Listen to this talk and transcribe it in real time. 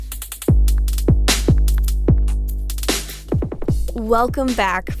Welcome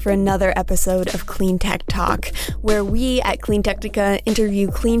back for another episode of Clean Tech Talk, where we at Clean Technica interview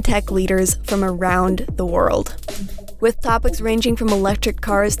clean tech leaders from around the world. With topics ranging from electric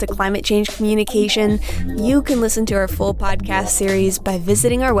cars to climate change communication, you can listen to our full podcast series by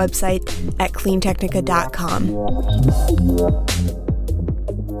visiting our website at cleantechnica.com.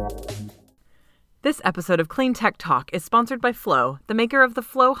 This episode of Clean Tech Talk is sponsored by Flow, the maker of the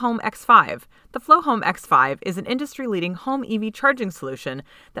Flow Home X5. The Flow Home X5 is an industry-leading home EV charging solution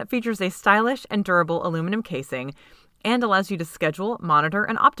that features a stylish and durable aluminum casing and allows you to schedule, monitor,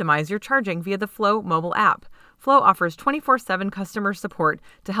 and optimize your charging via the Flow mobile app. Flow offers 24/7 customer support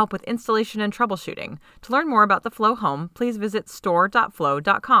to help with installation and troubleshooting. To learn more about the Flow Home, please visit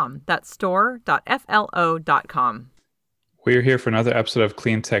store.flow.com. That's store.flo.com. We're here for another episode of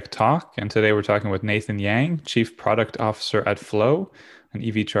Clean Tech Talk, and today we're talking with Nathan Yang, Chief Product Officer at Flow, an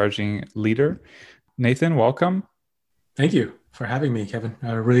EV charging leader. Nathan, welcome. Thank you for having me, Kevin.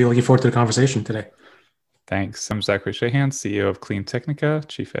 Really looking forward to the conversation today. Thanks. I'm Zachary Shahan, CEO of Clean Technica,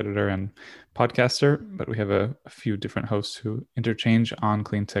 Chief Editor and Podcaster, but we have a few different hosts who interchange on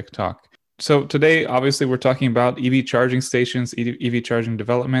Clean Tech Talk. So today, obviously, we're talking about EV charging stations, EV charging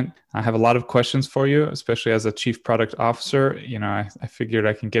development. I have a lot of questions for you, especially as a chief product officer. I figured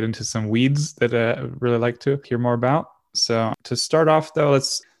I can get into some weeds that I would really like to hear more about. So to start off, though,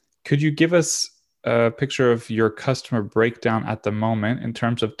 could you give us a picture of your customer breakdown at the moment in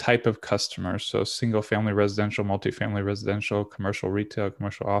terms of type of customers? So single family residential, multifamily residential, commercial retail,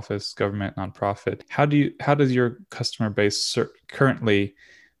 commercial office, government, nonprofit. How does your customer base currently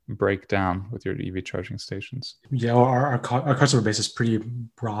break down with your EV charging stations? Yeah, our customer base is pretty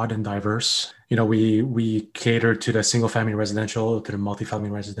broad and diverse. We cater to the single family residential, to the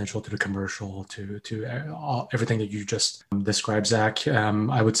multifamily residential, to the commercial, to everything that you just described, Zach.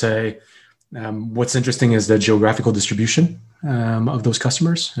 I would say what's interesting is the geographical distribution of those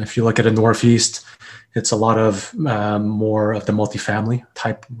customers. If you look at the Northeast, it's a lot of more of the multifamily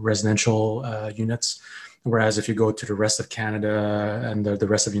type residential units. Whereas if you go to the rest of Canada and the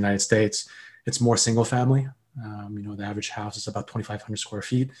rest of the United States, it's more single family. The average house is about 2,500 square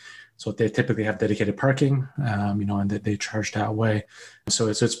feet. So they typically have dedicated parking, and they charge that way. So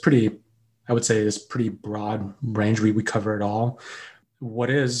it's pretty, I would say it's pretty broad range. We cover it all. What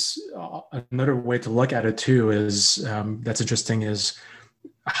is another way to look at it too is that's interesting is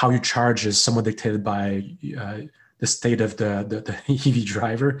how you charge is somewhat dictated by the state of the EV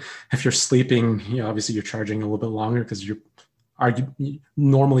driver. If you're sleeping, obviously you're charging a little bit longer because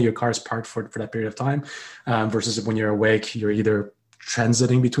normally your car is parked for that period of time, versus when you're awake, you're either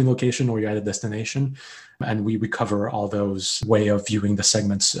transiting between location or you're at a destination. And we cover all those way of viewing the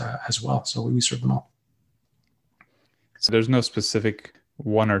segments as well. So we serve them all. So there's no specific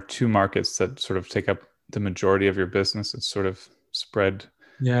one or two markets that sort of take up the majority of your business. It's sort of spread.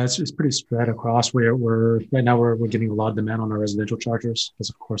 Yeah, it's pretty spread across. We're right now we're getting a lot of demand on our residential chargers because,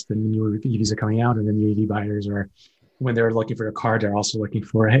 of course, the new EVs are coming out, and the new EV buyers are, when they're looking for a car, they're also looking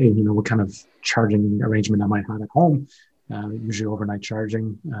for, what kind of charging arrangement I might have at home. Usually overnight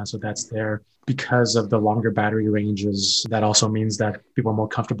charging, so that's there. Because of the longer battery ranges, that also means that people are more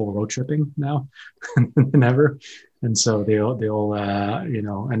comfortable road tripping now than ever, and so they'll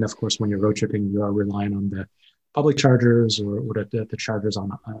and of course, when you're road tripping, you are relying on the public chargers or the chargers on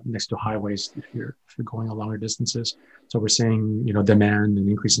next to highways if you're going a longer distances. So we're seeing demand and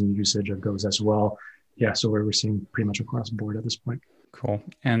increasing usage of those as well. Yeah, so we're seeing pretty much across the board at this point. Cool.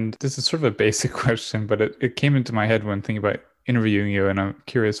 And this is sort of a basic question, but it came into my head when thinking about interviewing you, and I'm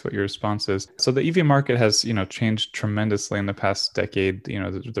curious what your response is. So the EV market has changed tremendously in the past decade.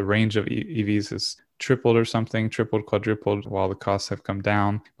 The range of EVs has tripled or something, tripled, quadrupled, while the costs have come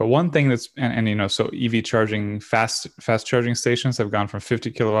down. But one thing that's, so EV charging, fast charging stations have gone from 50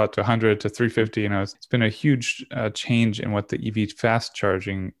 kilowatt to 100 to 350. It's been a huge change in what the EV fast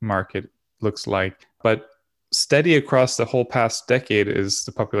charging market looks like. But steady across the whole past decade is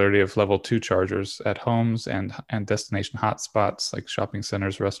the popularity of level 2 chargers at homes and destination hotspots like shopping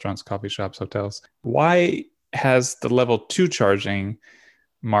centers, restaurants, coffee shops, hotels. Why has the level 2 charging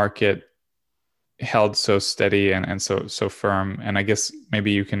market held so steady and so firm? And I guess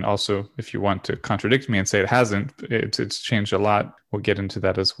maybe you can also, if you want to contradict me and say it hasn't, it's changed a lot. We'll get into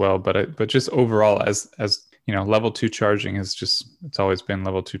that as well. But just overall, as level 2 charging it's always been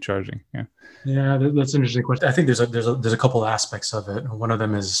level 2 charging. Yeah, that's an interesting question. I think there's a couple aspects of it. One of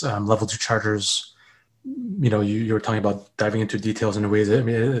them is level 2 chargers you were talking about diving into details in ways. I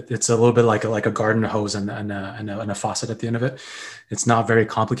mean, it's a little bit like a garden hose and a faucet at the end of it. It's not very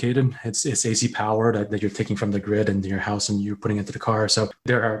complicated. It's AC power that you're taking from the grid into your house and you're putting into the car. So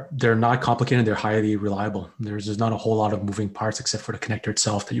they're not complicated. They're highly reliable. There's not a whole lot of moving parts except for the connector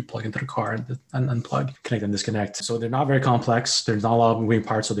itself that you plug into the car and unplug, connect and disconnect. So they're not very complex. There's not a lot of moving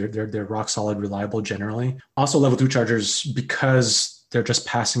parts. So they're rock solid, reliable generally. Also, level 2 chargers, because they're just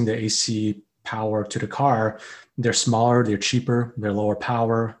passing the AC power to the car, they're smaller, they're cheaper, they're lower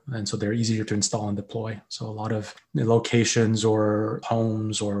power, and so they're easier to install and deploy. So a lot of locations or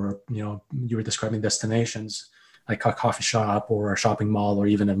homes, or you were describing destinations like a coffee shop or a shopping mall or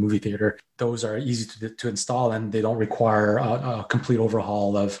even a movie theater, those are easy to install, and they don't require a complete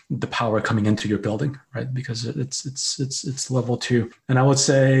overhaul of the power coming into your building, right? Because it's level 2. And I would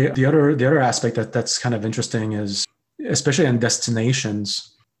say the other aspect that's kind of interesting is, especially in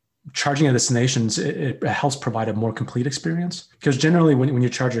destinations, charging at destinations, it helps provide a more complete experience. Because generally when you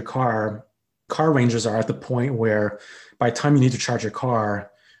charge your car ranges are at the point where by the time you need to charge your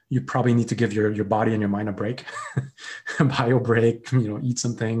car, you probably need to give your body and your mind a break, a bio break, eat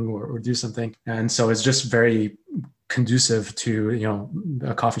something or do something. And so it's just very conducive to,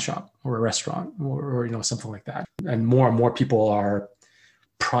 a coffee shop or a restaurant or something like that. And more people are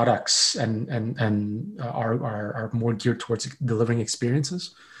products and are more geared towards delivering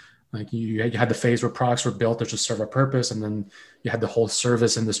experiences. Like you had the phase where products were built to just serve a purpose, and then you had the whole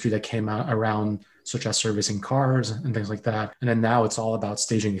service industry that came out around, such as servicing cars and things like that. And then now it's all about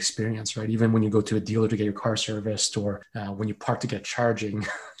staging experience, right? Even when you go to a dealer to get your car serviced, or when you park to get charging,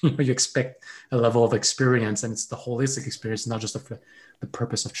 you expect a level of experience, and it's the holistic experience, not just the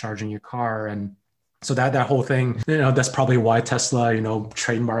purpose of charging your car. And so that whole thing, that's probably why Tesla,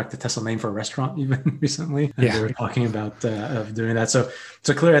 trademarked the Tesla name for a restaurant even recently. And they were talking about of doing that. So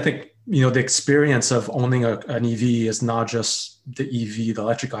clearly, I think, the experience of owning an EV is not just the EV, the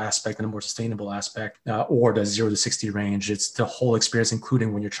electrical aspect and the more sustainable aspect, or the 0 to 60 range. It's the whole experience,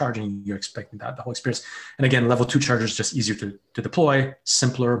 including when you're charging, you're expecting the whole experience. And again, level 2 chargers is just easier to deploy,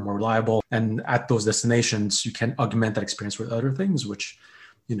 simpler, more reliable. And at those destinations, you can augment that experience with other things, which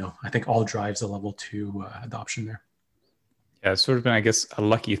I think all drives the level 2 adoption there. Yeah, it's sort of been, I guess, a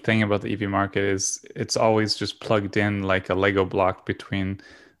lucky thing about the EV market is it's always just plugged in like a Lego block between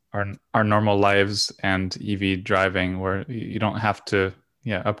our normal lives and EV driving, where you don't have to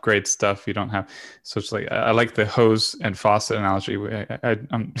upgrade stuff. You don't have, so it's like, I like the hose and faucet analogy.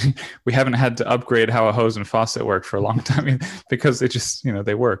 We haven't had to upgrade how a hose and faucet work for a long time because they just,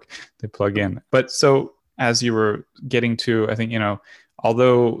 they work, they plug in. But so as you were getting to, I think,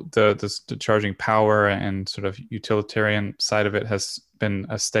 although the charging power and sort of utilitarian side of it has been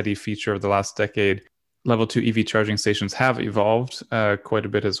a steady feature of the last decade, level 2 EV charging stations have evolved quite a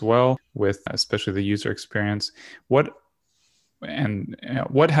bit as well, with especially the user experience. What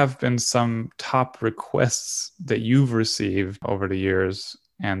have been some top requests that you've received over the years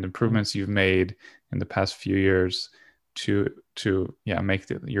and improvements you've made in the past few years to make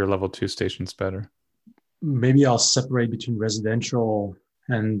your level 2 stations better? Maybe I'll separate between residential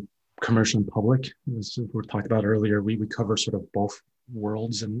and commercial and public. As we talked about earlier, we cover sort of both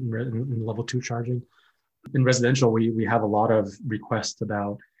worlds in level 2 charging. In residential, we have a lot of requests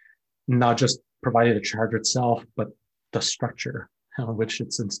about not just providing the charger itself, but the structure on which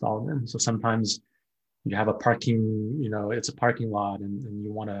it's installed in. So sometimes you have a parking, it's a parking lot, and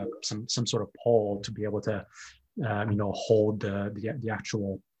you want some sort of pole to be able to, hold the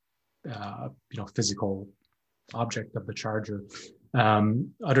actual, physical object of the charger.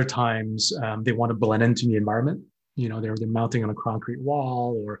 Other times they want to blend into the environment. They're mounting on a concrete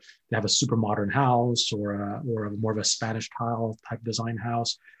wall, or they have a super modern house, or more of a Spanish tile type design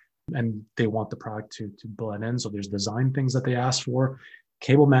house, and they want the product to blend in. So there's design things that they ask for.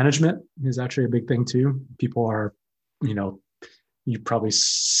 Cable management is actually a big thing too. People are, you probably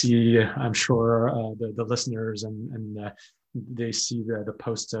see, I'm sure, the listeners and they see the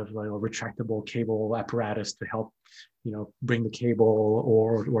posts of like a retractable cable apparatus to help, bring the cable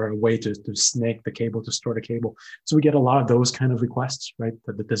or a way to snake the cable to store the cable. So we get a lot of those kind of requests, right?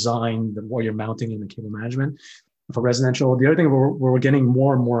 The design, what you're mounting in the cable management. For residential, the other thing we're getting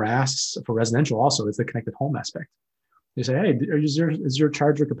more and more asks for residential also is the connected home aspect. They say, hey, is your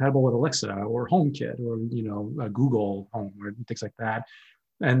charger compatible with Alexa or HomeKit or, a Google Home or things like that?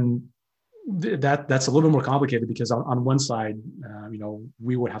 And that's a little bit more complicated because on one side,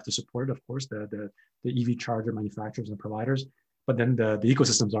 we would have to support, of course, the EV charger manufacturers and providers, but then the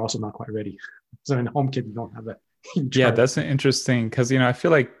ecosystems are also not quite ready. So in HomeKit, you don't have that. Yeah, that's interesting because, I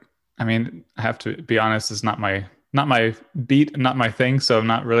feel like, I have to be honest, it's not my not my beat, not my thing. So I'm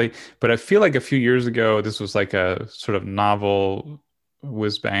not really, but I feel like a few years ago, this was like a sort of novel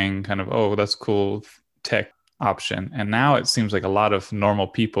whiz bang kind of, oh, that's cool tech option. And now it seems like a lot of normal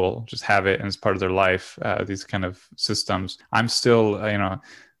people just have it and it's part of their life, these kind of systems. I'm still,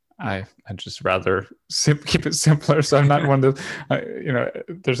 I just rather keep it simpler. So I'm not one that,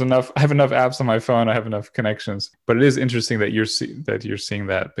 there's enough. I have enough apps on my phone. I have enough connections. But it is interesting that you're seeing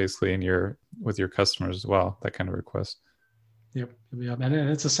that basically with your customers as well. That kind of request. Yep. And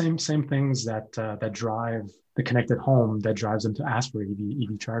it's the same things that drive the connected home that drives them to ask for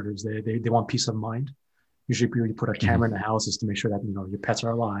EV chargers. They want peace of mind. Usually, when you put a camera in the house, is to make sure that your pets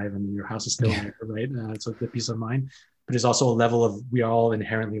are alive and your house is still there, right? So the peace of mind. But there's also a level of, we are all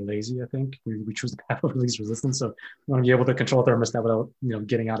inherently lazy. I think we choose the path of least resistance. So you want to be able to control thermostat without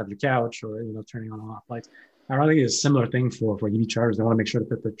getting out of your couch or turning on and off lights. Ironically, it's a similar thing for EV chargers. They want to make sure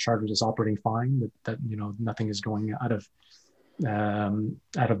that the charger is operating fine, that nothing is going out of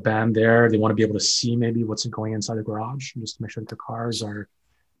band there. They want to be able to see maybe what's going inside the garage, just to make sure that the cars are.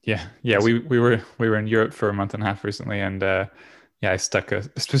 Yeah. We were in Europe for a month and a half recently, and I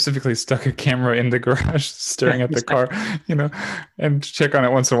specifically stuck a camera in the garage, staring at the car, and check on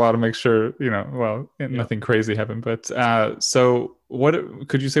it once in a while to make sure, nothing crazy happened. But so what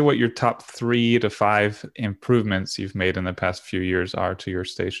could you say what your top 3 to 5 improvements you've made in the past few years are to your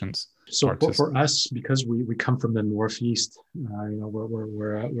stations? So for us, because we come from the Northeast,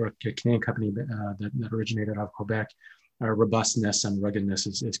 we're a Canadian company that originated out of Quebec. Our robustness and ruggedness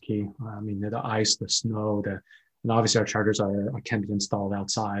is key. The ice, the snow, and obviously our chargers can be installed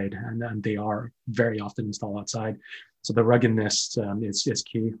outside, and they are very often installed outside. So the ruggedness is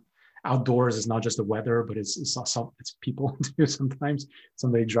key. Outdoors is not just the weather, but it's people too. Sometimes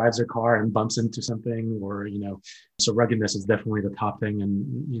somebody drives their car and bumps into something, or so ruggedness is definitely the top thing, and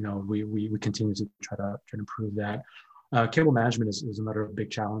we continue to try to improve that. Cable management is another big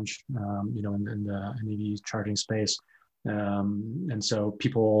challenge, in the EV charging space. And so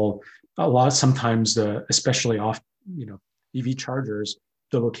sometimes especially off, EV chargers,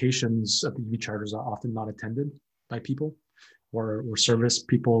 the locations of the EV chargers are often not attended by people or service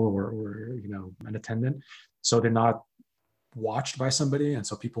people or an attendant. So they're not watched by somebody. And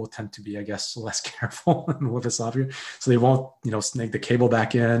so people tend to be, I guess, less careful with this software. So they won't, snake the cable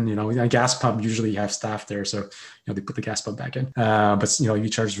back in, a gas pump, usually you have staff there. So, they put the gas pump back in. But,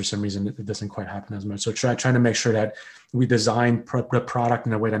 EV chargers, for some reason, it doesn't quite happen as much. So trying to make sure that we design the product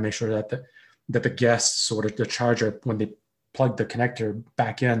in a way to make sure that the guests or the charger, when they plug the connector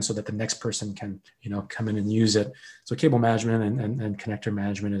back in, so that the next person can, come in and use it. So cable management and connector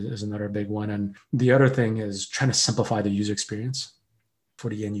management is another big one. And the other thing is trying to simplify the user experience for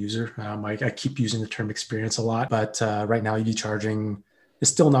the end user. I keep using the term experience a lot, but right now EV charging is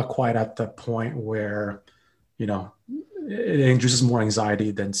still not quite at the point where, it induces more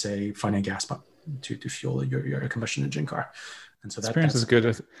anxiety than, say, finding a gas pump to fuel your combustion engine car. And so experience is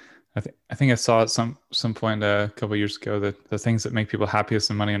good. I think I saw at some point a couple of years ago that the things that make people happiest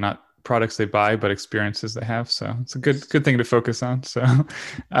in money are not products they buy, but experiences they have. So it's a good thing to focus on. So,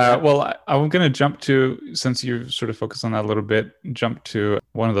 well, I'm going to jump to, since you sort of focus on that a little bit, jump to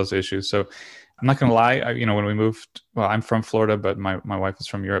one of those issues. So I'm not going to lie. When we moved, well, I'm from Florida, but my wife is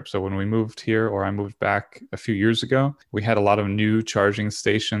from Europe. So when we moved here, or I moved back a few years ago, we had a lot of new charging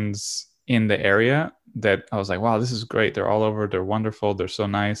stations in the area that I was like, wow, this is great. They're all over. They're wonderful. They're so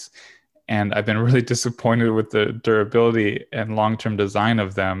nice. And I've been really disappointed with the durability and long-term design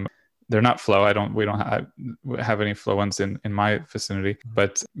of them. They're not Flow. We don't have any Flow ones in my vicinity,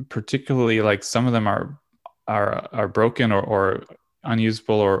 but particularly like some of them are broken or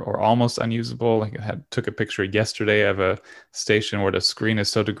unusable or almost unusable. Like took a picture yesterday of a station where the screen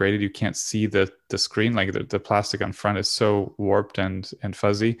is so degraded you can't see the screen. Like the plastic on front is so warped and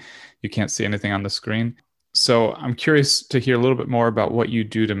fuzzy, you can't see anything on the screen. So I'm curious to hear a little bit more about what you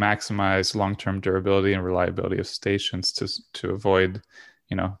do to maximize long-term durability and reliability of stations to avoid,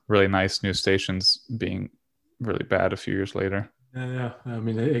 really nice new stations being really bad a few years later. Yeah.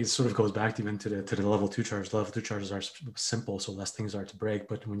 It sort of goes back even to the level 2 chargers. Level 2 chargers are simple, so less things are to break.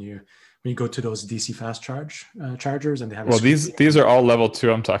 But when you go to those DC fast chargers, and they have these are all level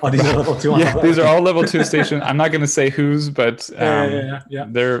 2 I'm talking about. These are level 2. Yeah, these are all level 2 stations. I'm not going to say whose, but yeah.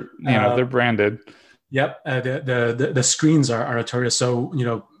 They're they're branded. Yep. The screens are notorious. So,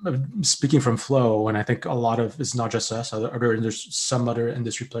 speaking from Flow, and I think a lot of, it's not just us, some other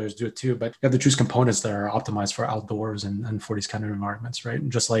industry players do it too, but you have to choose components that are optimized for outdoors and for these kind of environments, right? And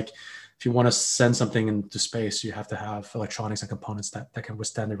just like if you want to send something into space, you have to have electronics and components that can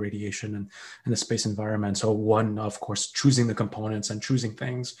withstand the radiation and the space environment. So one, of course, choosing the components and choosing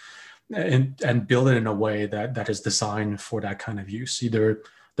things and build it in a way that is designed for that kind of use, either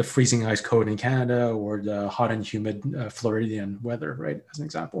the freezing ice code in Canada or the hot and humid Floridian weather, right? As an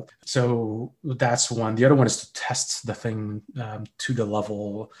example. So that's one. The other one is to test the thing to the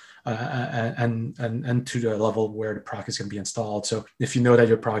level and to the level where the product is going to be installed. So if you know that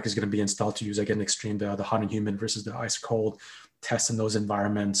your product is going to be installed to use, again, extreme, the hot and humid versus the ice cold, test in those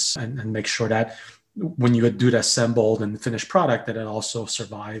environments and make sure that when you do the assembled and finished product, that it also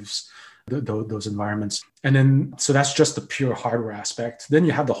survives those environments. And then, so that's just the pure hardware aspect. Then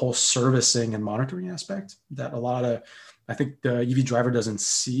you have the whole servicing and monitoring aspect that I think the EV driver doesn't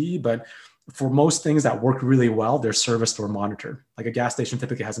see, but for most things that work really well, they're serviced or monitored. Like a gas station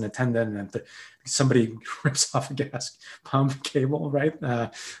typically has an attendant, and if somebody rips off a gas pump cable, right,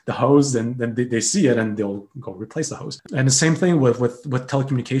 the hose, then they see it and they'll go replace the hose. And the same thing with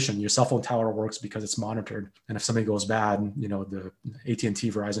telecommunication. Your cell phone tower works because it's monitored, and if something goes bad, the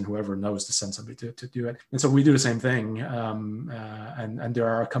AT&T, Verizon, whoever knows to send somebody to do it. And so we do the same thing, and there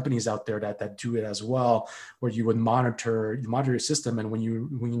are companies out there that do it as well, where you would monitor your system, and when you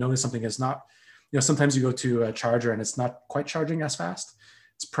notice something is not, sometimes you go to a charger and it's not quite charging as fast.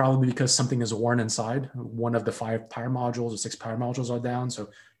 It's probably because something is worn inside. One of the 5 power modules or 6 power modules are down. So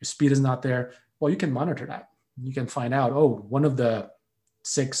your speed is not there. Well, you can monitor that. You can find out, one of the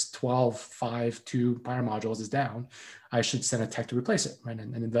 6, 12, 5, 2 power modules is down. I should send a tech to replace it, right?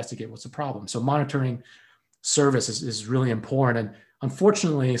 And investigate what's the problem. So monitoring service is really important. And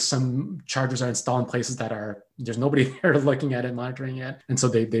unfortunately, some chargers are installed in places there's nobody there looking at it, monitoring it. And so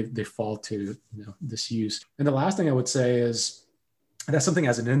they fall to this use. And the last thing I would say is, that's something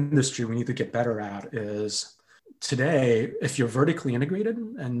as an industry we need to get better at, is today, if you're vertically integrated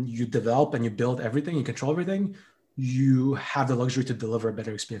and you develop and you build everything, you control everything, you have the luxury to deliver a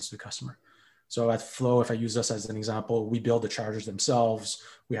better experience to the customer. So at Flow, if I use us as an example, we build the chargers themselves.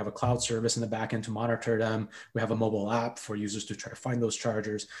 We have a cloud service in the back end to monitor them. We have a mobile app for users to try to find those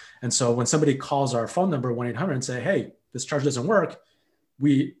chargers. And so when somebody calls our phone number, 1-800, and say, hey, this charger doesn't work,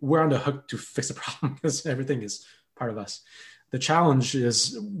 we're on the hook to fix the problem because everything is part of us. The challenge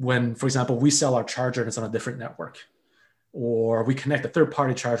is when, for example, we sell our charger and it's on a different network, or we connect a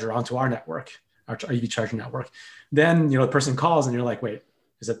third-party charger onto our network, our EV charging network. Then, the person calls and you're like, wait,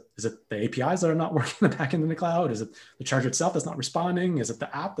 is it the APIs that are not working in the back end in the cloud? Is it the charger itself that's not responding? Is it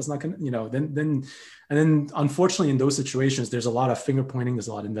the app that's not going to, then unfortunately in those situations, there's a lot of finger pointing, there's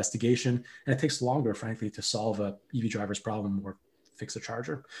a lot of investigation, and it takes longer, frankly, to solve a EV driver's problem or fix a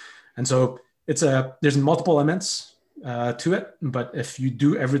charger. And so there's multiple elements to it, but if you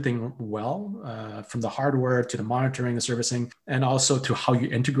do everything well, from the hardware to the monitoring, the servicing, and also to how you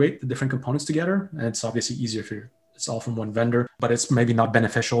integrate the different components together, and it's obviously easier if it's all from one vendor, but it's maybe not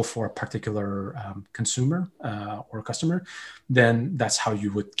beneficial for a particular consumer or customer, then that's how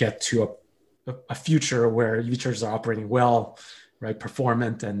you would get to a future where EV chargers are operating well, right,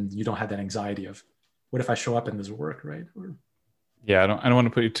 performant, and you don't have that anxiety of, what if I show up and does it work, right? Yeah, I don't want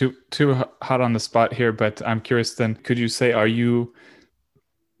to put you too hot on the spot here, but I'm curious then, could you say, are you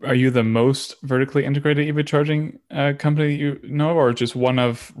the most vertically integrated EV charging company you know, or just one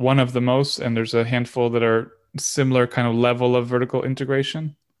of the most, and there's a handful that are similar kind of level of vertical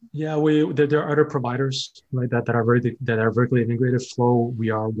integration? Yeah, there are other providers, right, that are vertically integrated. Flow,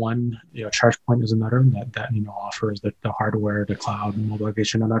 we are one. ChargePoint is another that offers the hardware, the cloud, mobile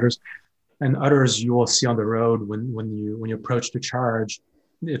aviation, and others. And others you will see on the road when you approach to charge,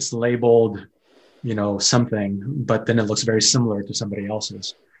 it's labeled, something, but then it looks very similar to somebody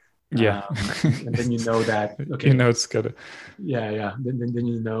else's. Yeah, and then that, okay, it's good. Yeah.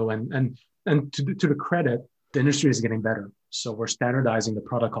 Then and to the credit, the industry is getting better. So we're standardizing the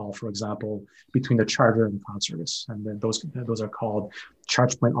protocol, for example, between the charger and the cloud service, and then those are called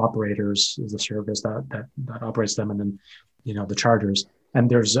ChargePoint operators, is the service that operates them, and then the chargers. And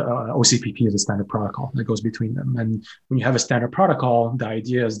there's OCPP is a standard protocol that goes between them. And when you have a standard protocol, the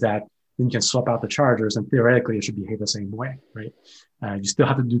idea is that then you can swap out the chargers, and theoretically it should behave the same way, right? You still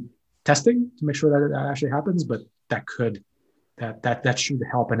have to do testing to make sure that actually happens, but that should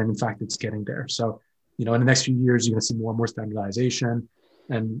help. And in fact, it's getting there. So, in the next few years, you're going to see more and more standardization.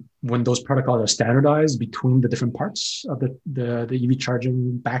 And when those protocols are standardized between the different parts of the EV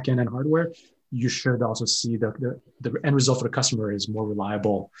charging backend and hardware, you should also see the end result for the customer is more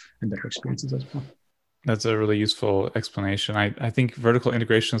reliable and better experiences as well. That's a really useful explanation. I think vertical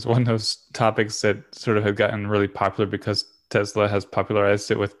integration is one of those topics that sort of have gotten really popular because Tesla has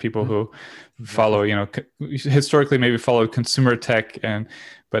popularized it with people who follow, historically maybe followed consumer tech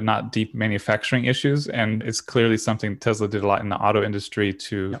but not deep manufacturing issues. And it's clearly something Tesla did a lot in the auto industry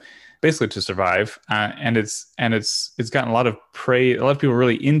to basically to survive. And it's gotten a lot of praise. A lot of people are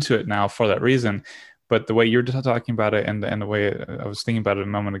really into it now for that reason. But the way you're talking about it and the way I was thinking about it a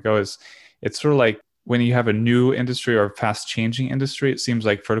moment ago is it's sort of like when you have a new industry or fast changing industry, it seems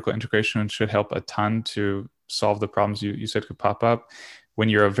like vertical integration should help a ton to solve the problems you said could pop up. When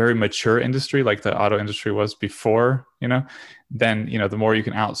you're a very mature industry, like the auto industry was before, then, the more you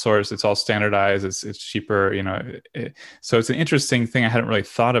can outsource, it's all standardized, it's cheaper, so it's an interesting thing I hadn't really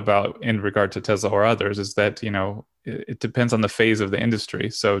thought about in regard to Tesla or others, is that, it depends on the phase of the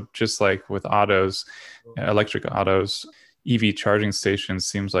industry. So just like with autos, electric autos, EV charging stations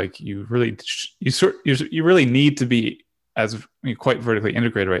seems like you really need to be quite vertically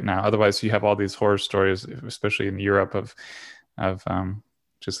integrated right now. Otherwise, you have all these horror stories, especially in Europe, of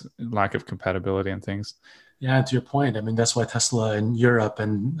just lack of compatibility and things. Yeah, to your point, I mean, that's why Tesla in Europe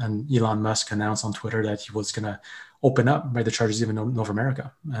and Elon Musk announced on Twitter that he was going to open up the chargers even in North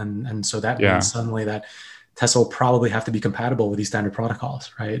America, and so that means suddenly that Tesla will probably have to be compatible with these standard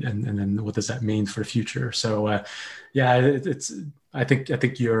protocols, right? And then what does that mean for the future? So, it's. I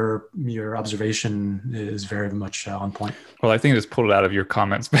think your observation is very much on point. Well, I think I just pulled it out of your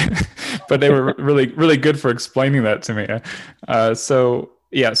comments, but they were really, really good for explaining that to me.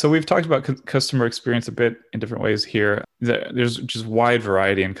 So we've talked about customer experience a bit in different ways here. There's just wide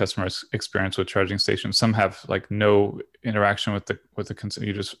variety in customer experience with charging stations. Some have like no interaction with the consumer.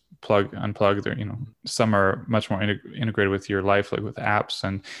 You just unplug. There, some are much more integrated with your life, like with apps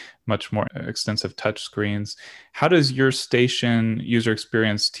and much more extensive touch screens. How does your station user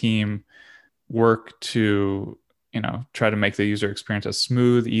experience team work to try to make the user experience as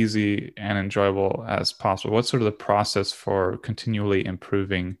smooth, easy, and enjoyable as possible? What's sort of the process for continually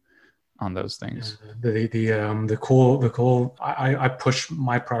improving on those things? The cool. I push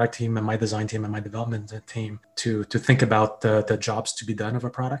my product team and my design team and my development team to think about the jobs to be done of a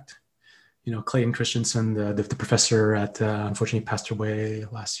product. Clayton Christensen, the professor at unfortunately passed away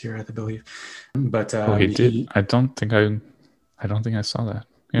last year, I believe. But he did. I don't think I saw that.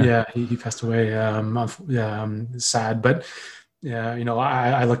 Yeah, he passed away. Sad, but yeah,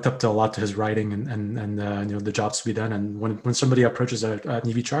 I looked up to a lot to his writing and the jobs to be done. And when somebody approaches an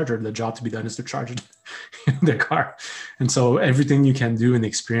EV charger, the job to be done is to charge their car. And so everything you can do in the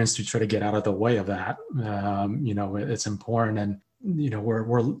experience to try to get out of the way of that, it's important. And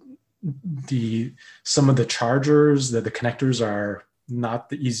we're some of the chargers, the connectors are not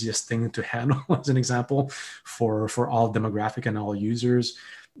the easiest thing to handle as an example for all demographic and all users.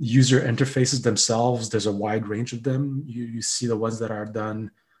 User interfaces themselves, there's a wide range of them. You see the ones that are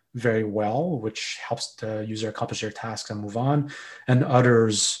done very well, which helps the user accomplish their tasks and move on. And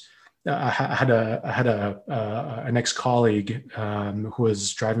others, I had an ex-colleague who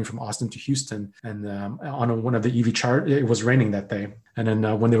was driving from Austin to Houston, and on one of the EV charge, it was raining that day. And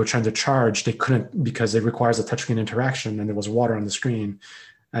then when they were trying to charge, they couldn't because it requires a touchscreen interaction, and there was water on the screen,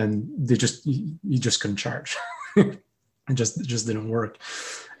 and you just couldn't charge. It just didn't work.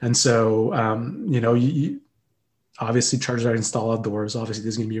 And so, obviously chargers are installed outdoors. Obviously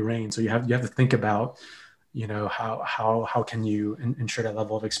there's going to be rain. So you have to think about, how can you ensure that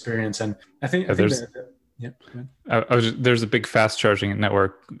level of experience? And I think there's a big fast charging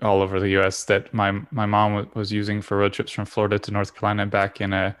network all over the US that my mom was using for road trips from Florida to North Carolina back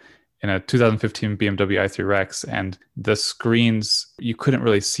in a 2015 BMW i3 Rex. And the screens, you couldn't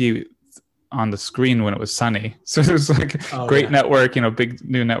really see on the screen when it was sunny. So it was like great network, big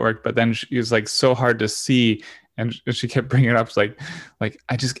new network, but then it was like so hard to see. And she kept bringing it up like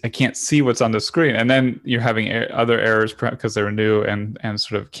I can't see what's on the screen. And then you're having other errors because they're new and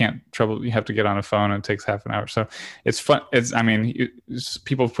sort of you have to get on a phone and it takes half an hour. So it's fun.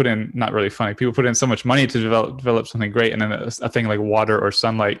 People put in, not really funny, people put in so much money to develop something great. And then a thing like water or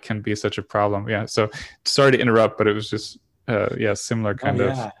sunlight can be such a problem. Yeah. So sorry to interrupt, but it was just, similar kind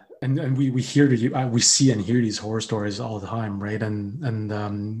of. And we we see and hear these horror stories all the time, right? And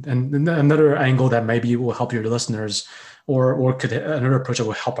another angle that maybe will help your listeners, or could another approach that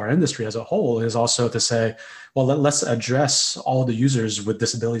will help our industry as a whole, is also to say, well, let's address all the users with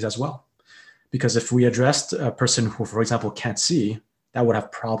disabilities as well, because if we addressed a person who, for example, can't see, that would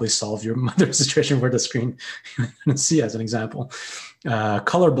have probably solved your mother's situation where the screen you couldn't see, as an example.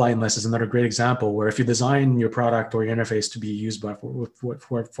 Color blindness is another great example, where if you design your product or your interface to be used for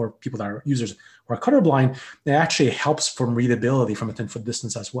people that are users who are colorblind, it actually helps from readability from a 10-foot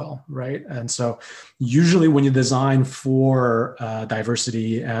distance as well, right? And so usually when you design for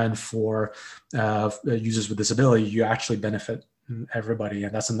diversity and for users with disability, you actually benefit everybody.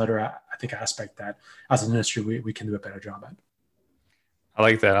 And that's another, I think, aspect that as an industry, we can do a better job at. I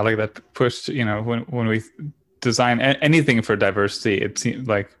like that push, when we design anything for diversity, it seems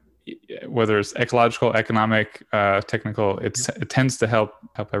like whether it's ecological, economic, technical, it tends to help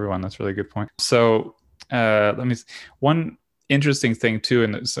everyone. That's a really good point. So one interesting thing too,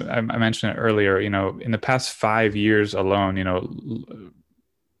 and so I mentioned it earlier, in the past 5 years alone,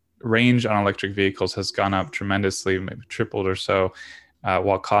 range on electric vehicles has gone up tremendously, maybe tripled or so,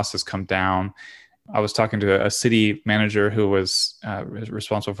 while cost has come down. I was talking to a city manager who was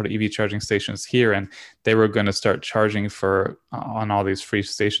responsible for the EV charging stations here, and they were going to start charging on all these free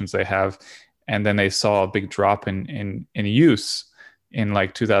stations they have. And then they saw a big drop in use in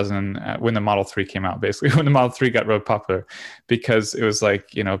like 2000, when the Model 3 came out, basically when the Model 3 got real popular, because it was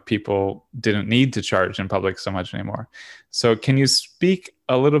like, people didn't need to charge in public so much anymore. So can you speak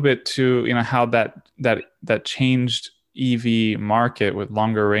a little bit to, how that changed EV market with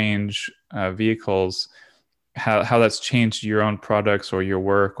longer range vehicles, how that's changed your own products or your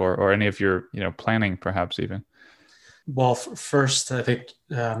work or any of your, planning perhaps even? Well, first, I think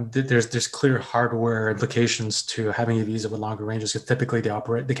there's clear hardware implications to having EVs with longer ranges, because typically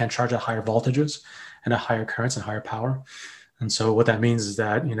they can charge at higher voltages and at higher currents and higher power. And so what that means is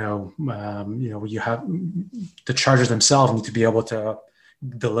that you have the chargers themselves need to be able to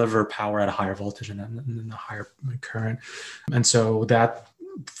deliver power at a higher voltage and a higher current. And so that,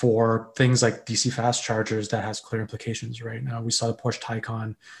 for things like DC fast chargers, that has clear implications. Right now, we saw the Porsche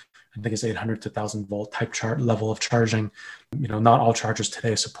Taycan, I think it's 800 to 1,000 volt type level of charging. Not all chargers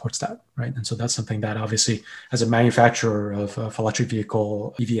today supports that, right? And so that's something that obviously, as a manufacturer of electric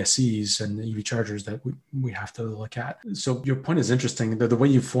vehicle EVSEs and EV chargers, that we have to look at. So your point is interesting. The way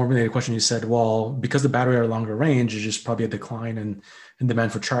you formulated the question, you said, well, because the battery are longer range, there's just probably a decline in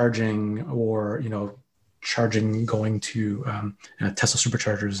demand for charging, or charging going to Tesla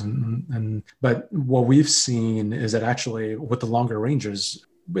superchargers. But what we've seen is that actually with the longer ranges,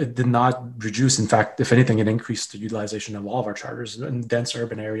 it did not reduce. In fact, if anything, it increased the utilization of all of our chargers in dense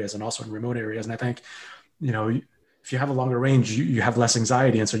urban areas and also in remote areas. And I think, if you have a longer range, you have less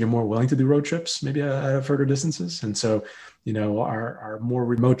anxiety. And so you're more willing to do road trips, maybe at further distances. And so, our more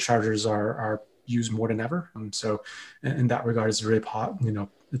remote chargers are used more than ever. And so in that regard, it's really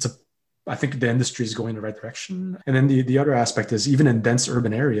I think the industry is going in the right direction. And then the other aspect is, even in dense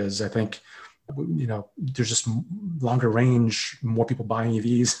urban areas, I think, there's just longer range, more people buying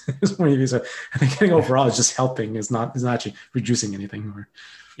EVs. More EVs. So I think overall it's just helping. It's not actually reducing anything.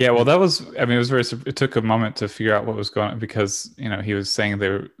 Yeah, well, it was it took a moment to figure out what was going on, because, he was saying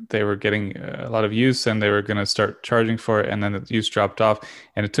they were getting a lot of use and they were going to start charging for it, and then the use dropped off.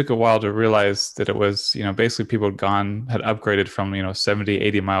 And it took a while to realize that it was, basically people had upgraded from, 70,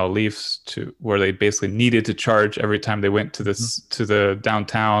 80 mile Leafs to where they basically needed to charge every time they went to to the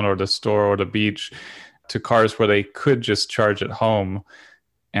downtown or the store or the beach, to cars where they could just charge at home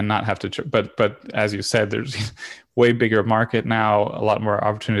and not have to. But as you said, there's way bigger market now, a lot more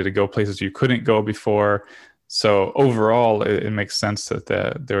opportunity to go places you couldn't go before. So overall, it makes sense that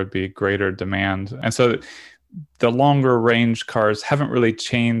there would be greater demand. And so the longer range cars haven't really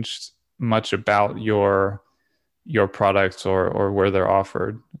changed much about your products or where they're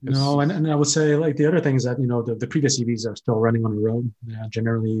offered. No, and I would say, like, the other thing is that, the previous EVs are still running on the road.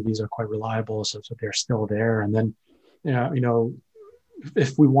 Generally, EVs are quite reliable, so they're still there. And then,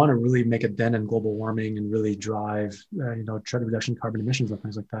 if we want to really make a dent in global warming and really drive, reduction in carbon emissions and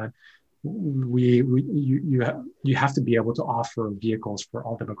things like that, you have to be able to offer vehicles for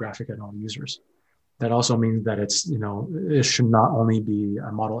all demographic and all users. That also means that it should not only be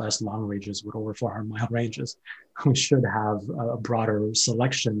a Model S long ranges with over 400 mile ranges. We should have a broader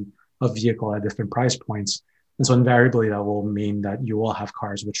selection of vehicle at different price points. And so invariably that will mean that you will have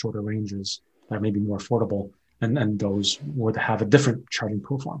cars with shorter ranges that may be more affordable. And those would have a different charging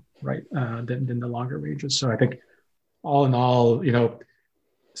profile, right, than the longer ranges. So I think, all in all,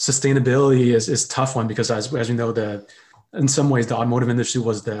 sustainability is a tough one, because as we know, in some ways the automotive industry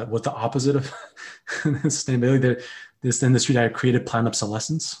was the opposite of sustainability. This industry that created planned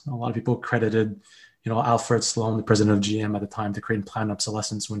obsolescence. A lot of people credited, Alfred Sloan, the president of GM at the time, to create planned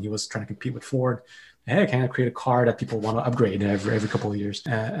obsolescence when he was trying to compete with Ford. Hey, can I create a car that people want to upgrade every couple of years?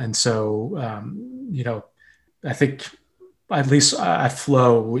 And so, I think, at least at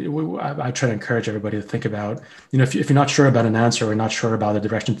Flow, I try to encourage everybody to think about, if you're not sure about an answer or not sure about the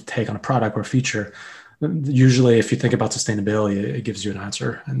direction to take on a product or feature, usually if you think about sustainability, it gives you an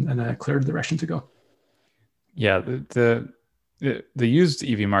answer and a clear direction to go. Yeah, the used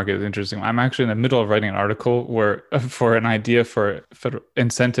EV market is interesting. I'm actually in the middle of writing an article for an idea for federal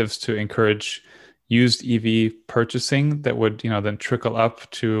incentives to encourage used EV purchasing that would, then trickle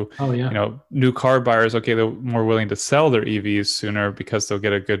up to, new car buyers. Okay, they're more willing to sell their EVs sooner because they'll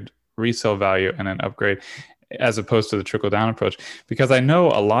get a good resale value and then upgrade. as opposed to the trickle down approach? Because I know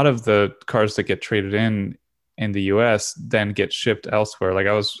a lot of the cars that get traded in the US then get shipped elsewhere. Like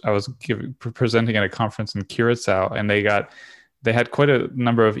I was presenting at a conference in Curacao, and they had quite a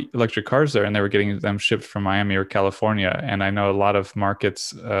number of electric cars there, and they were getting them shipped from Miami or California. And I know a lot of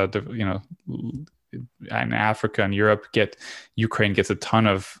markets, in Africa and Europe, Ukraine gets a ton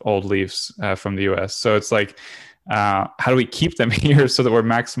of old Leafs from the US. So it's like, how do we keep them here so that we're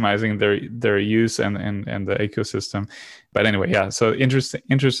maximizing their use and the ecosystem? But anyway, yeah. So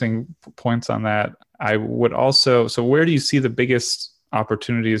interesting points on that. I would also, so where do you see the biggest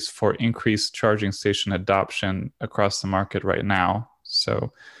opportunities for increased charging station adoption across the market right now?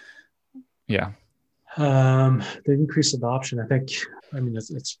 So, yeah. The increased adoption, I think,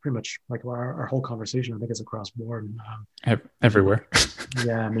 it's pretty much like our whole conversation. I think it's across board. Everywhere.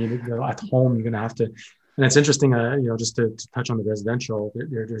 Yeah, at home, you're going to have to, and it's interesting, just to touch on the residential,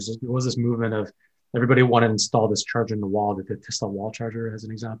 there was this movement of everybody wanted to install this charger in the wall, the Tesla wall charger as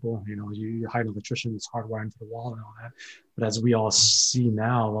an example. You hire an electrician, it's hardwired into the wall and all that. But as we all see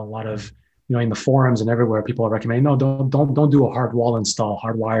now, a lot of, in the forums and everywhere, people are recommending, no, don't do a hard wall install,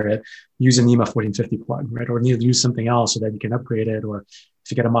 hardwire it, use an NEMA 1450 plug, right? Or need to use something else so that you can upgrade it. Or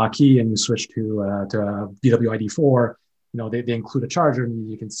if you get a Mach-E and you switch to VW-ID4, they include a charger,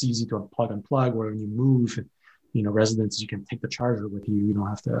 and you can see easy to unplug, where when you move, residents, you can take the charger with you. You don't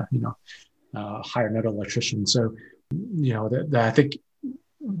have to, hire another electrician. So, I think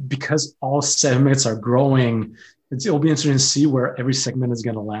because all segments are growing, it'll be interesting to see where every segment is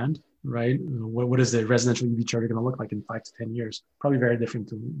going to land, right? What is the residential EV charger going to look like in 5 to 10 years? Probably very different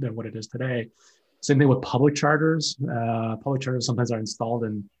than what it is today. Same thing with public chargers. Public chargers sometimes are installed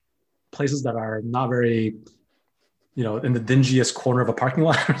in places that are not very, in the dingiest corner of a parking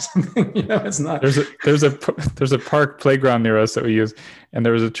lot or something. It's not. There's a park playground near us that we use, and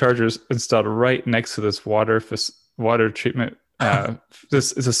there was a charger installed right next to this water treatment.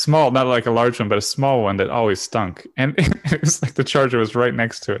 This is a small, not like a large one, but a small one that always stunk, and it's like the charger was right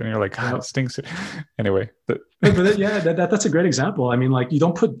next to it, and you're like, it stinks. Anyway, that's a great example. You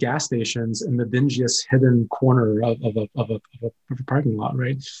don't put gas stations in the dingiest hidden corner of a parking lot,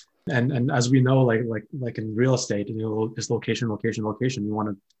 right? And as we know, like in real estate, it's location. You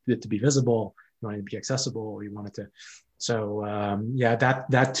want it to be visible, you want it to be accessible, you want it to. So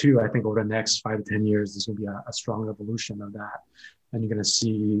that too, I think over the next 5 to 10 years, there's going to be a strong evolution of that, and you're going to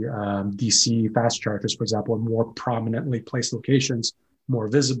see DC fast chargers, for example, in more prominently placed locations, more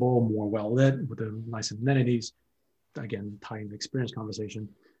visible, more well lit with the nice amenities. Again, tying the experience conversation.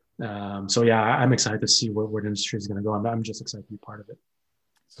 I'm excited to see where the industry is going to go, and I'm just excited to be part of it.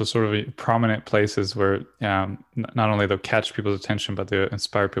 So sort of prominent places where not only they'll catch people's attention, but they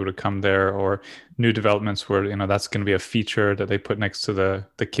inspire people to come there, or new developments where, that's going to be a feature that they put next to the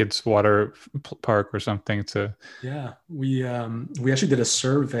kids' water park or something to. Yeah, we actually did a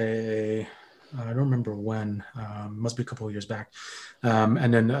survey. I don't remember when, must be a couple of years back.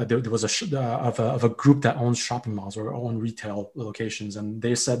 And then there was of a group that owns shopping malls or own retail locations. And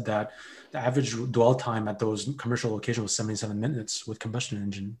they said that the average dwell time at those commercial locations was 77 minutes with combustion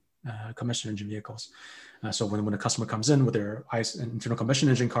engine vehicles. So when a customer comes in with their internal combustion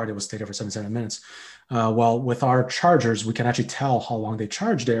engine car, they will stay there for 77 minutes. Well, with our chargers, we can actually tell how long they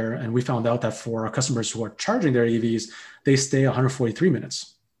charge there. And we found out that for our customers who are charging their EVs, they stay 143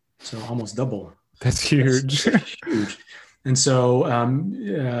 minutes. So almost double. That's huge. That's huge. And so,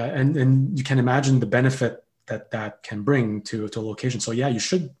 and you can imagine the benefit that can bring to a location. So yeah, you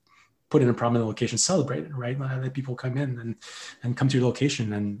should put it in a prominent location, celebrate it, right? Let people come in and come to your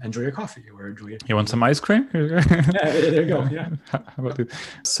location and enjoy your coffee or enjoy it. You want some ice cream? Yeah, there you go. Yeah. How about that?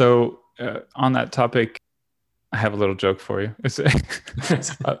 So on that topic, I have a little joke for you. It's a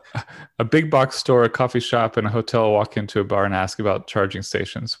big box store, a coffee shop, and a hotel walk into a bar and ask about charging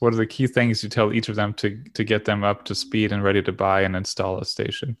stations. What are the key things you tell each of them to get them up to speed and ready to buy and install a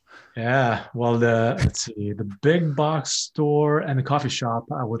station? Yeah, well, let's see, the big box store and the coffee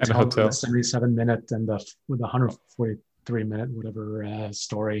shop, I would tell the 77-minute and the 143-minute whatever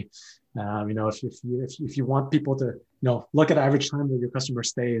story. If you want people to look at average time that your customer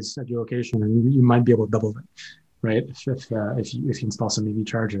stays at your location, and you might be able to double it, right? If you install some EV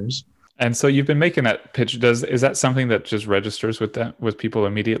chargers. And so you've been making that pitch. Is that something that just registers with people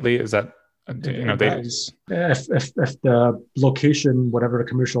immediately? Is that if the location, whatever the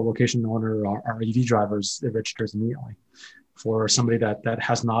commercial location owner are EV drivers, it registers immediately. For somebody that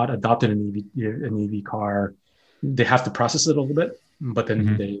has not adopted an EV car, they have to process it a little bit. But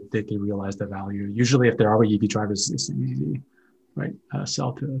then they realize the value. Usually, if they're already EV drivers, it's an easy, right,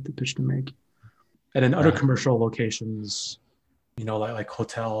 sell to pitch to make. And in other commercial locations, like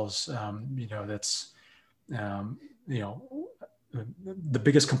hotels, you know, the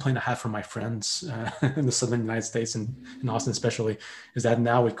biggest complaint I have from my friends in the Southern United States and in Austin especially is that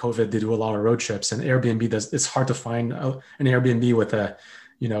now with COVID, they do a lot of road trips, and Airbnb does. It's hard to find an Airbnb with a,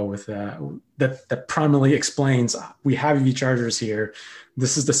 you know, with that primarily explains we have EV chargers here.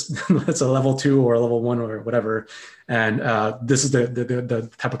 This is it's a level 2 or a level 1 or whatever, and this is the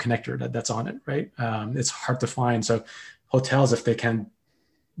type of connector that's on it, right? It's hard to find. So hotels, if they can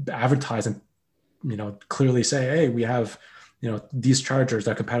advertise and, you know, clearly say, hey, we have, you know, these chargers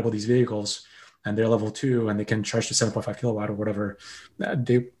that are compatible with these vehicles, and they're level 2, and they can charge to 7.5 kilowatt or whatever,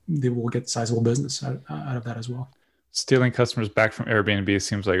 they will get sizable business out of that as well. Stealing customers back from Airbnb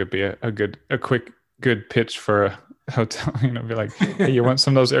seems like it'd be a quick, good pitch for a hotel. You know, be like, hey, you want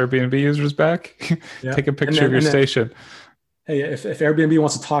some of those Airbnb users back? Yeah. Take a picture of your station. Hey, if Airbnb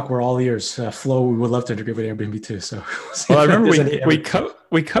wants to talk, we're all ears. Flo, we would love to integrate with Airbnb too. So, well, I remember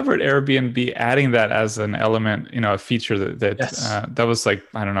we covered Airbnb adding that as an element, you know, a feature that yes. That was like,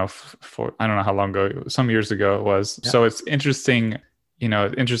 I don't know how long ago, some years ago it was. Yeah. So it's interesting, you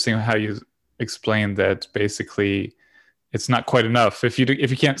know, how you explain that basically it's not quite enough. If you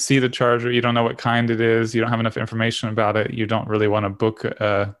can't see the charger, you don't know what kind it is, you don't have enough information about it, you don't really want to book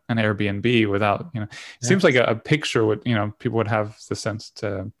an Airbnb without, you know, it seems like a picture would, you know, people would have the sense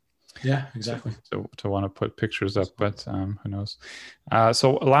to, yeah, exactly, to want to put pictures up, but who knows.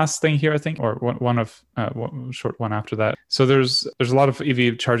 So last thing here, I think, or one short one after that. So there's a lot of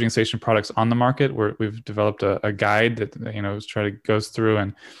EV charging station products on the market where we've developed a guide that, you know, goes through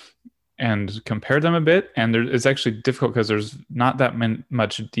and compare them a bit. And it's actually difficult because there's not that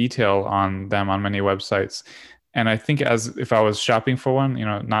much detail on them on many websites. And I think if I was shopping for one, you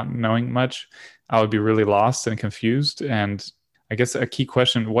know, not knowing much, I would be really lost and confused. And I guess a key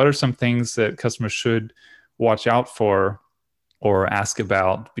question, what are some things that customers should watch out for or ask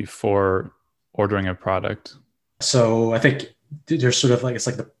about before ordering a product? So I think there's sort of like, it's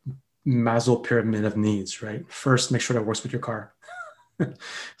like the Maslow pyramid of needs, right? First, make sure that works with your car.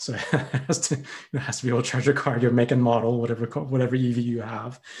 So it has to be able to charge your car, your make and model, whatever EV you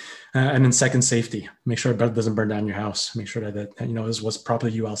have. And then second, safety. Make sure it doesn't burn down your house. Make sure that you know, this was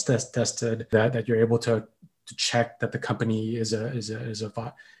properly UL tested, that you're able to check that the company is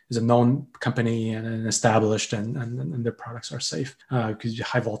a known company and established, and their products are safe, because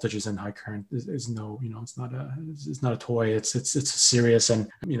high voltages and high current is no, you know, it's not a toy. It's serious. And,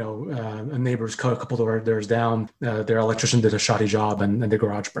 you know, a neighbor's a couple of doors down, their electrician did a shoddy job and their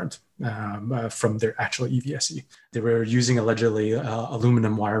garage burnt from their actual EVSE. They were using allegedly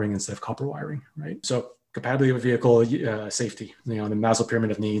aluminum wiring instead of copper wiring, right? So compatibility with vehicle, safety, you know, the Maslow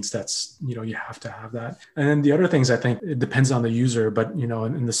pyramid of needs, that's, you know, you have to have that. And then the other things, I think it depends on the user, but, you know,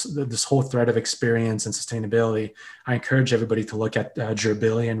 in this whole thread of experience and sustainability, I encourage everybody to look at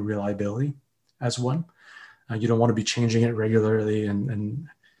durability and reliability as one. You don't want to be changing it regularly, and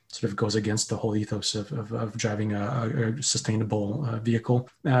sort of goes against the whole ethos of driving a sustainable vehicle.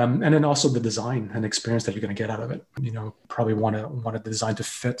 And then also the design and experience that you're going to get out of it. You know, probably want the design to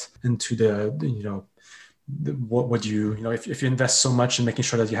fit into the, you know, what would you know, if you invest so much in making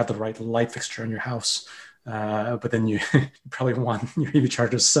sure that you have the right light fixture in your house, but then you probably want your EV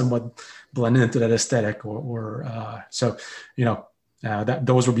chargers somewhat blended into that aesthetic, or so, you know, that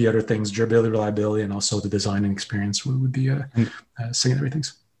those would be other things: durability, reliability, and also the design and experience would be secondary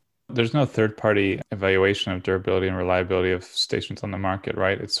things. There's no third-party evaluation of durability and reliability of stations on the market,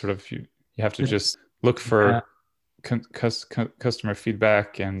 right? It's sort of you have to just look for customer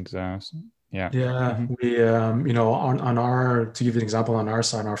feedback and. Yeah. Mm-hmm. We, you know, on our, to give you an example, on our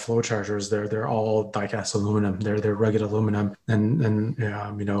side, our flow chargers, they're all die-cast aluminum. They're rugged aluminum, and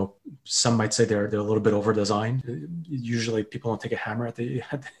you know, some might say they're a little bit over designed. Usually, people don't take a hammer at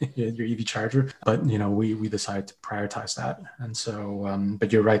your EV charger, but you know, we decide to prioritize that. And so,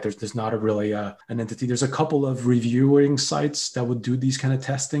 but you're right. There's not a really an entity. There's a couple of reviewing sites that would do these kind of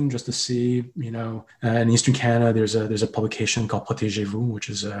testing just to see, you know, in Eastern Canada, there's a publication called Protégez-vous, which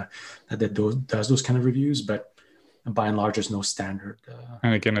is that does those kind of reviews, but by and large, there's no standard.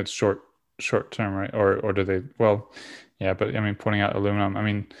 And again, it's short term, right? Or do they? Well, yeah, but I mean, pointing out aluminum. I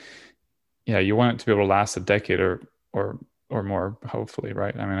mean, yeah, you want it to be able to last a decade or more, hopefully,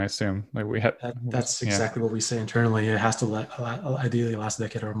 right? I mean, I assume like we have. That's exactly what we say internally. It has to ideally last a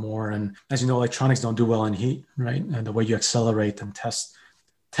decade or more. And as you know, electronics don't do well in heat, right? And the way you accelerate and test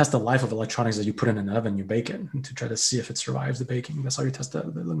test the life of electronics that you put in an oven, you bake it to try to see if it survives the baking. That's how you test the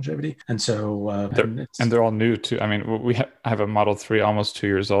longevity. And so, and they're all new too. I mean, I have a Model 3 almost 2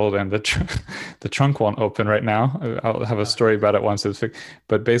 years old, and the trunk won't open right now. I'll have a story about it once it's fixed.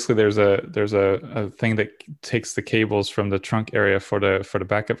 But basically, there's a thing that takes the cables from the trunk area for the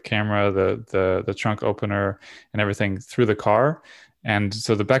backup camera, the trunk opener, and everything through the car. And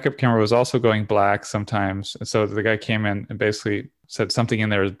so the backup camera was also going black sometimes. So the guy came in and basically said something in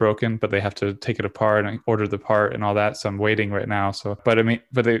there is broken, but they have to take it apart and order the part and all that. So I'm waiting right now. So, but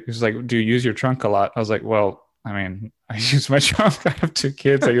it was like, do you use your trunk a lot? I was like, well, I mean, I use my trunk. I have 2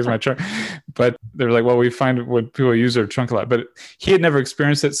 kids. I use my trunk. But they were like, well, we find when people use their trunk a lot. But he had never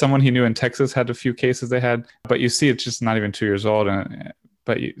experienced it. Someone he knew in Texas had a few cases they had. But you see, it's just not even 2 years old.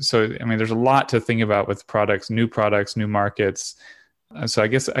 So, I mean, there's a lot to think about with products, new markets. So I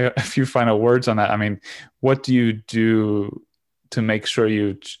guess a few final words on that. I mean, what do you do to make sure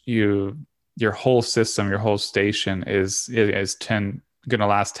your whole system, your whole station is going to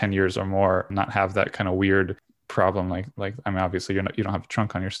last 10 years or more, not have that kind of weird problem? Like, I mean, obviously you don't have a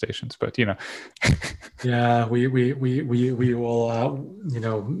trunk on your stations, but Yeah, we will,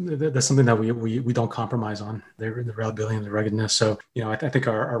 that's something that we don't compromise on, the reliability and the ruggedness. So, I think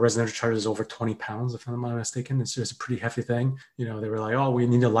our residential charger is over 20 pounds, if I'm not mistaken. It's just a pretty hefty thing. They were like, oh, we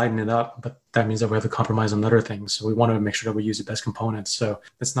need to lighten it up, but that means that we have to compromise on other things. So we want to make sure that we use the best components. So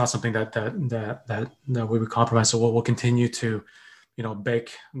it's not something that we would compromise. So we'll continue to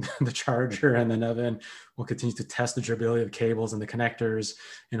bake the charger and the oven. We'll continue to test the durability of cables and the connectors,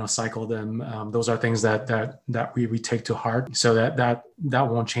 cycle them. Those are things that we take to heart. So that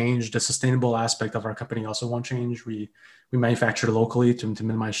won't change. The sustainable aspect of our company also won't change. We manufacture locally to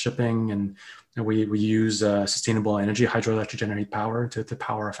minimize shipping, and we use sustainable energy, hydroelectric generated power to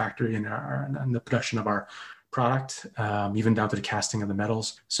power our factory and the production of our product, even down to the casting of the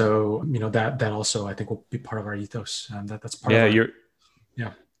metals. So, that also, I think, will be part of our ethos. That's part of our...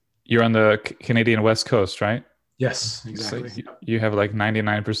 You're on the Canadian West Coast, right? Yes, exactly. So you have like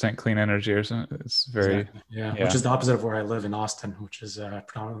 99% clean energy or something. It's very... Exactly. Yeah, which is the opposite of where I live in Austin, which is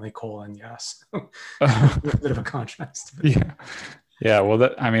predominantly coal and gas. A bit of a contrast. Yeah. Well,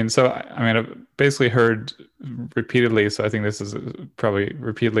 I've basically heard repeatedly, so I think this is probably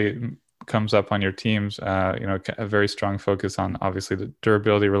repeatedly comes up on your teams, a very strong focus on obviously the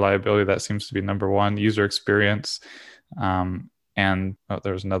durability, reliability. That seems to be number one. User experience, and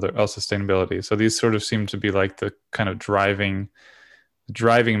there's another, sustainability. So these sort of seem to be like the kind of driving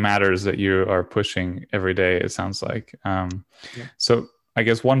matters that you are pushing every day, it sounds like. So I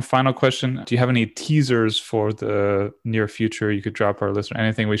guess one final question: do you have any teasers for the near future you could drop our listener?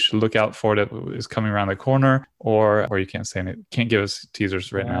 Anything we should look out for that is coming around the corner, or you can't say any, can't give us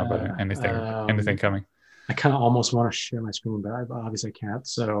teasers right now, but anything coming? I kind of almost want to share my screen, but obviously I can't.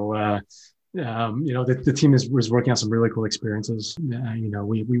 So the team is working on some really cool experiences.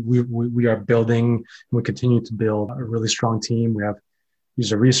 We are building, we continue to build a really strong team. We have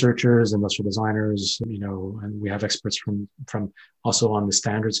user researchers, industrial designers, and we have experts from also on the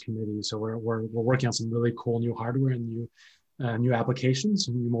standards committee. So we're working on some really cool new hardware and new applications,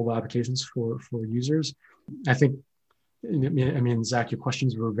 new mobile applications for users. I think, Zach, your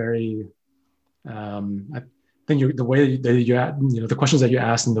questions were very, I think the way that you the questions that you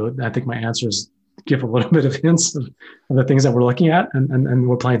asked, and I think my answers give a little bit of hints of the things that we're looking at and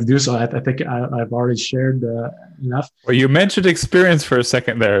we're planning to do. So I think I've already shared enough. Well, you mentioned experience for a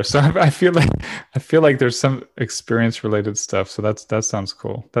second there, so I feel like there's some experience related stuff. So that sounds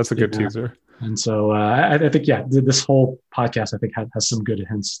cool. That's a good teaser. And so I think this whole podcast I think has some good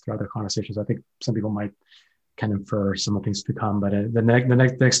hints throughout the conversations. I think some people might kind of infer some of the things to come, but the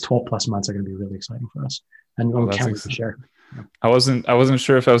next 12 plus months are going to be really exciting for us, and we can't wait to share. Yeah. I wasn't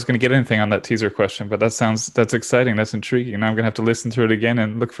sure if I was going to get anything on that teaser question, but that's exciting. That's intriguing. Now I'm going to have to listen through it again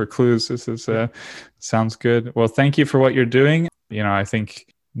and look for clues. This is sounds good. Well, thank you for what you're doing. I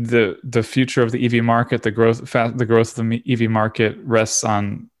think the future of the EV market, the growth of the EV market rests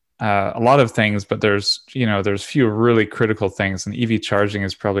on a lot of things, but there's few really critical things, and EV charging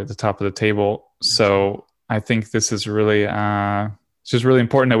is probably at the top of the table. So I think this is really it's just really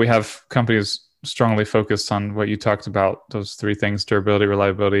important that we have companies strongly focused on what you talked about, those three things: durability,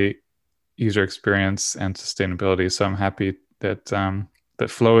 reliability, user experience, and sustainability. So I'm happy that that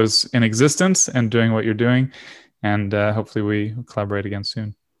Flow is in existence and doing what you're doing, and hopefully we collaborate again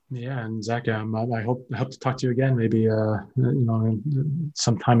soon. Yeah, and Zach, I hope to talk to you again, maybe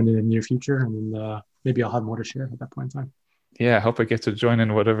sometime in the near future, and maybe I'll have more to share at that point in time. Yeah, I hope I get to join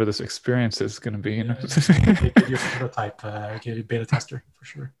in whatever this experience is going to be. Give you a prototype, give you a beta tester for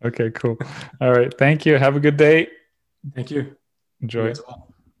sure. Okay, cool. All right, thank you. Have a good day. Thank you. Enjoy. You as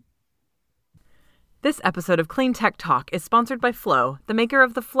well. This episode of Clean Tech Talk is sponsored by Flow, the maker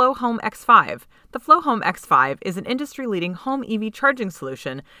of the Flow Home X5. The Flow Home X5 is an industry-leading home EV charging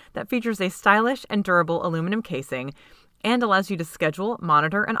solution that features a stylish and durable aluminum casing and allows you to schedule,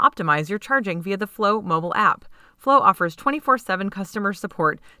 monitor, and optimize your charging via the Flow mobile app. Flow offers 24/7 customer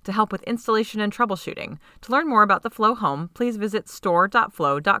support to help with installation and troubleshooting. To learn more about the Flow Home, please visit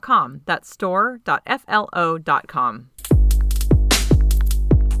store.flow.com. That's store.flo.com.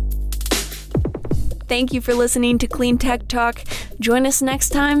 Thank you for listening to Clean Tech Talk. Join us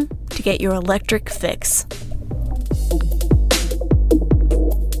next time to get your electric fix.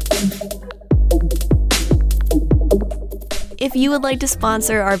 If you would like to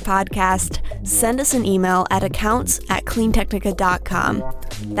sponsor our podcast, send us an email at accounts@cleantechnica.com.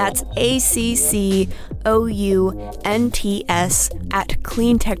 That's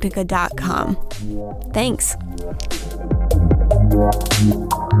ACCOUNTS@cleantechnica.com. Thanks.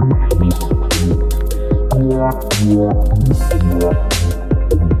 Yeah.